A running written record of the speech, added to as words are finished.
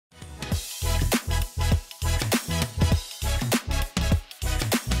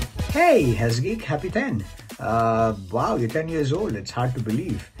Hey, Hasgeek, happy 10. Wow, you're 10 years old. It's hard to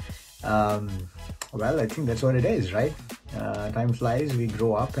believe. Well, I think that's what it is, right? Time flies, we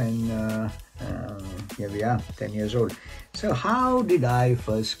grow up, and here we are, 10 years old. So how did I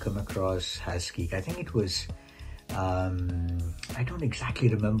first come across Hasgeek? I think it was, I don't exactly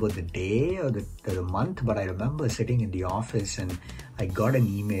remember the day or the month, but I remember sitting in the office and I got an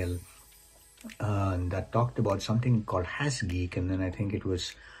email that talked about something called Hasgeek, and then I think it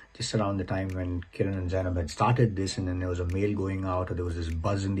was just around the time when Kiran and Zainab had started this, and then there was a mail going out, or there was this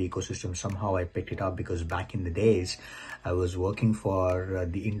buzz in the ecosystem. Somehow I picked it up because back in the days, I was working for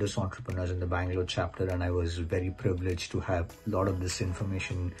the Indus entrepreneurs in the Bangalore chapter, and I was very privileged to have a lot of this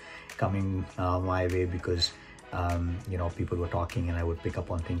information coming my way because people were talking and I would pick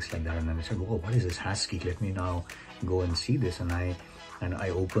up on things like that. And then I said, whoa, what is this Hasgeek? Let me now go and see this. And I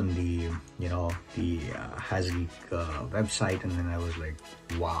opened the Hasgeek website, and then I was like,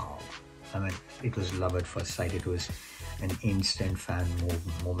 wow. I mean, it was love at first sight. It was an instant fan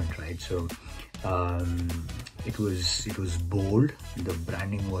moment, right? So it was bold. The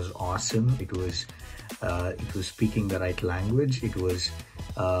branding was awesome. It was speaking the right language. It was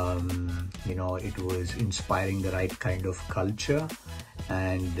it was inspiring the right kind of culture,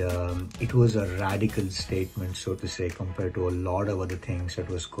 and it was a radical statement, so to say, compared to a lot of other things that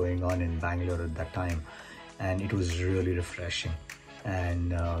was going on in Bangalore at that time. And it was really refreshing,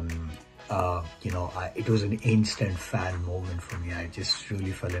 and it was an instant fan moment for me. I just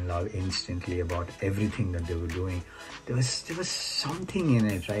really fell in love instantly about everything that they were doing. There was something in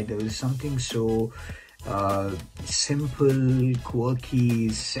it, right? There was something so simple, quirky,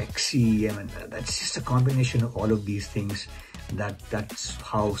 sexy. I mean, that's just a combination of all of these things. That's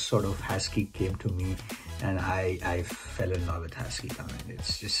how sort of Hasgeek came to me, and I fell in love with Hasgeek. I mean,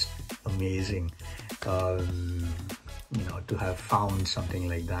 it's just amazing, to have found something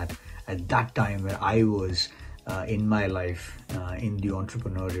like that at that time where I was in my life, in the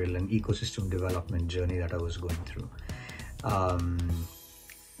entrepreneurial and ecosystem development journey that I was going through.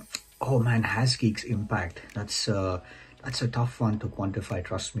 Oh man, Hasgeek's impact, that's a tough one to quantify,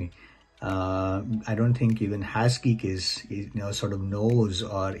 trust me. I don't think even Hasgeek is sort of knows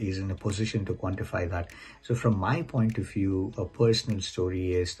or is in a position to quantify that. So from my point of view, a personal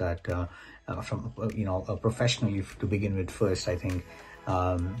story is that professionally, to begin with first, I think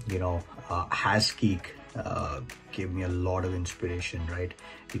Hasgeek gave me a lot of inspiration, right?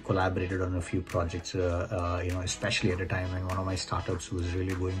 We collaborated on a few projects, especially at a time when one of my startups was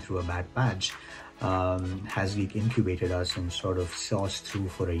really going through a bad patch. Hasgeek incubated us and sort of saw us through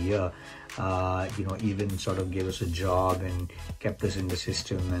for a year, even sort of gave us a job and kept us in the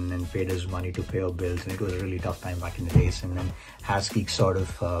system, and then paid us money to pay our bills. And it was a really tough time back in the days, and then Hasgeek sort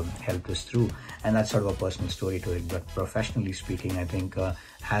of helped us through. And that's sort of a personal story to it. But professionally speaking, I think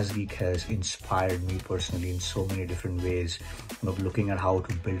Hasgeek has inspired me personally in so many different ways, of looking at how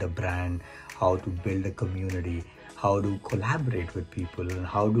to build a brand, how to build a community, how to collaborate with people, and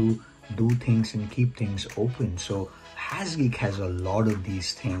how to do things and keep things open. So Hasgeek has a lot of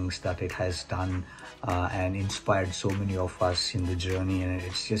these things that it has done and inspired so many of us in the journey. And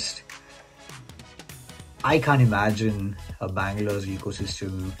it's just, I can't imagine a Bangalore's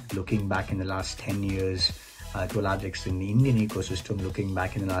ecosystem looking back in the last 10 years, to a large extent the Indian ecosystem looking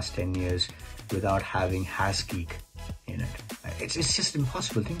back in the last 10 years without having Hasgeek in it. It's just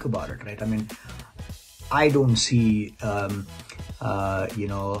impossible. Think about it, right? I mean, I don't see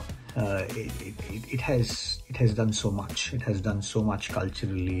it has done so much. It has done so much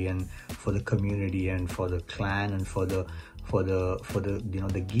culturally and for the community and for the clan and for the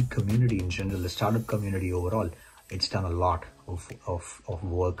geek community in general, the startup community overall. It's done a lot of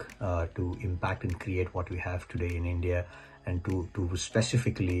work to impact and create what we have today in India, and to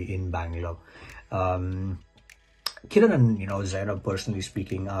specifically in Bangalore. Kiran and Zainab, personally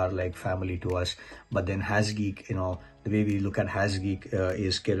speaking, are like family to us. But then Hasgeek, the way we look at Hasgeek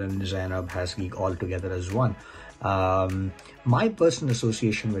is Kiran, Zainab, Hasgeek all together as one. My personal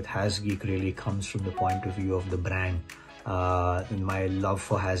association with Hasgeek really comes from the point of view of the brand. My love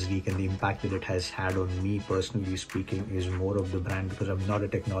for Hasgeek and the impact that it has had on me personally speaking is more of the brand, because I'm not a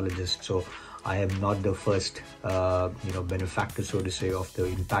technologist, so I am not the first benefactor, so to say, of the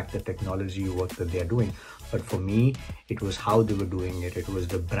impact, the technology work that they are doing. But for me, it was how they were doing it. It was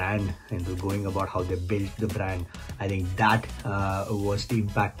the brand and the going about how they built the brand. I think that was the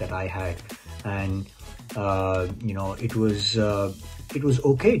impact that I had. And it was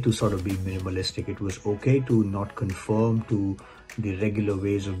okay to sort of be minimalistic. It was okay to not conform to the regular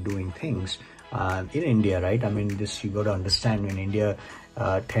ways of doing things. In India, right? I mean, you got to understand, in India,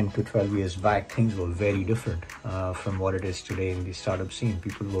 10 to 12 years back, things were very different from what it is today in the startup scene.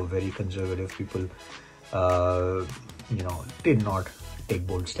 People were very conservative. People, did not take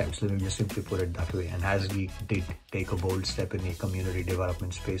bold steps. Let me just simply put it that way. And Hasgeek did take a bold step in the community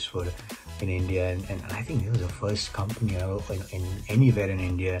development space in India, and I think it was the first company in anywhere in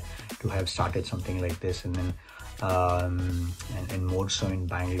India to have started something like this, and then and more so in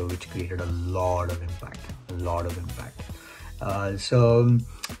Bangalore, which created a lot of impact. So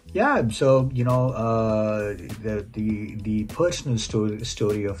the personal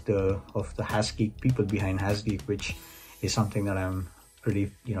story of the Hasgeek people behind Hasgeek, which is something that I'm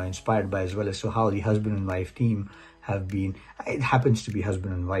pretty inspired by, as well as to how the husband and wife team have been. It happens to be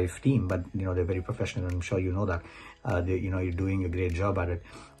husband and wife team, but they're very professional. I'm sure you know that. You're doing a great job at it,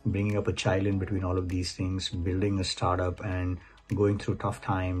 bringing up a child in between all of these things, building a startup, and going through tough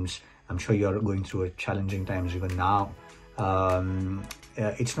times. I'm sure you're going through a challenging times even now.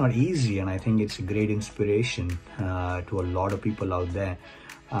 It's not easy, and I think it's a great inspiration to a lot of people out there.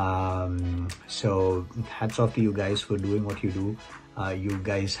 So hats off to you guys for doing what you do. You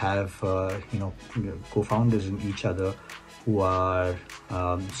guys have co-founders in each other who are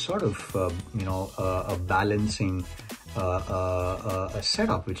balancing a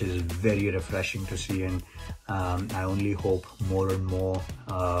setup which is very refreshing to see, and I only hope more and more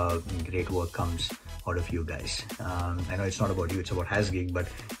great work comes out of you guys. I know it's not about you, it's about Hasgeek, but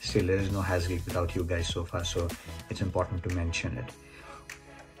still there is no Hasgeek without you guys so far, so it's important to mention it.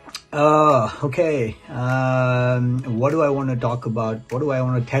 Okay, what do I want to talk about? What do I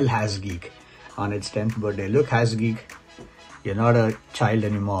want to tell Hasgeek on its 10th birthday? Look, Hasgeek, you're not a child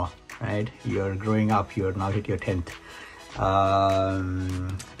anymore, right? You're growing up, you're now hit your 10th.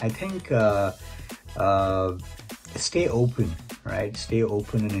 I think stay open, right? Stay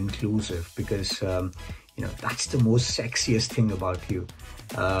open and inclusive, because that's the most sexiest thing about you.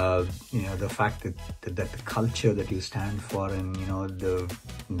 The fact that the culture that you stand for, and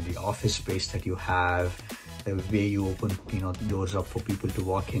the office space that you have, the way you open doors up for people to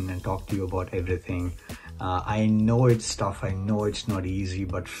walk in and talk to you about everything. I know it's tough, I know it's not easy,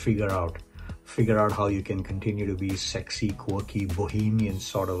 but figure out how you can continue to be sexy, quirky, bohemian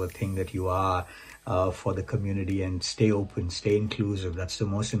sort of a thing that you are for the community, and stay open, stay inclusive. That's the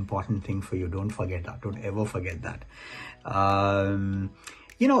most important thing for you. Don't forget that. Don't ever forget that.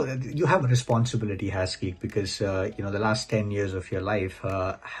 You have a responsibility, Hasgeek, because the last 10 years of your life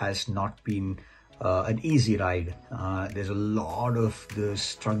has not been an easy ride. There's a lot of the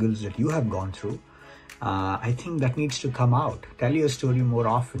struggles that you have gone through. I think that needs to come out. Tell your story more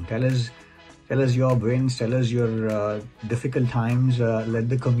often. Tell us your wins, tell us your difficult times. Let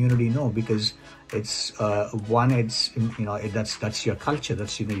the community know, because it's that's your culture,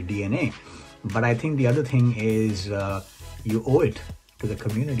 that's your DNA. But I think the other thing is you owe it to the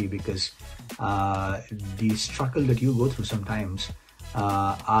community, because the struggle that you go through sometimes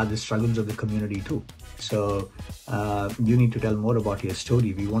are the struggles of the community too. So you need to tell more about your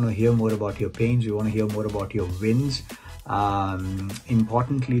story. We want to hear more about your pains. We want to hear more about your wins.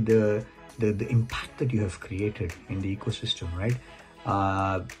 Importantly, the impact that you have created in the ecosystem, right?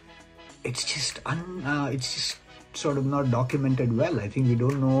 It's just sort of not documented well. I think we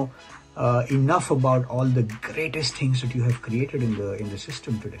don't know enough about all the greatest things that you have created in the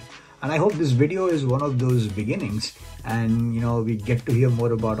system today. And I hope this video is one of those beginnings, and we get to hear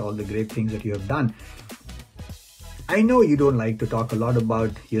more about all the great things that you have done. I know you don't like to talk a lot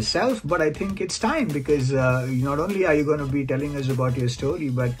about yourself, but I think it's time, because not only are you going to be telling us about your story,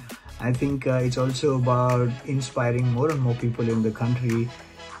 but I think it's also about inspiring more and more people in the country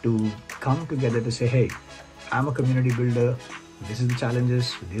to come together to say, hey, I'm a community builder. This is the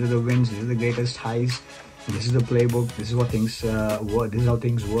challenges, these are the wins, these are the greatest highs. This is the playbook, this is what things work, this is how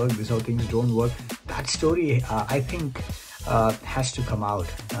things work, this is how things don't work. That story, I think, has to come out,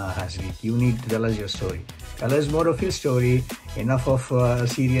 Hasgeek. You need to tell us your story. Tell us more of your story. Enough of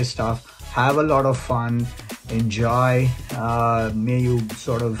serious stuff. Have a lot of fun. Enjoy. May you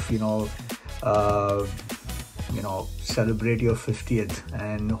sort of, celebrate your 50th,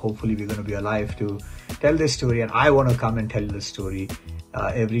 and hopefully we're going to be alive to tell this story. And I want to come and tell this story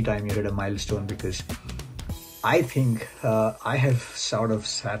every time you hit a milestone, because I think I have sort of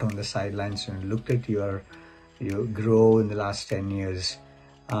sat on the sidelines and looked at you grow in the last 10 years.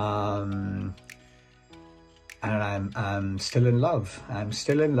 And I'm still in love. I'm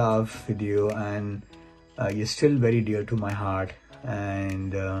still in love with you, and you're still very dear to my heart.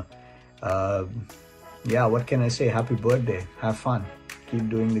 And yeah, what can I say? Happy birthday. Have fun. Keep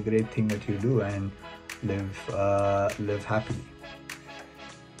doing the great thing that you do, and live happily.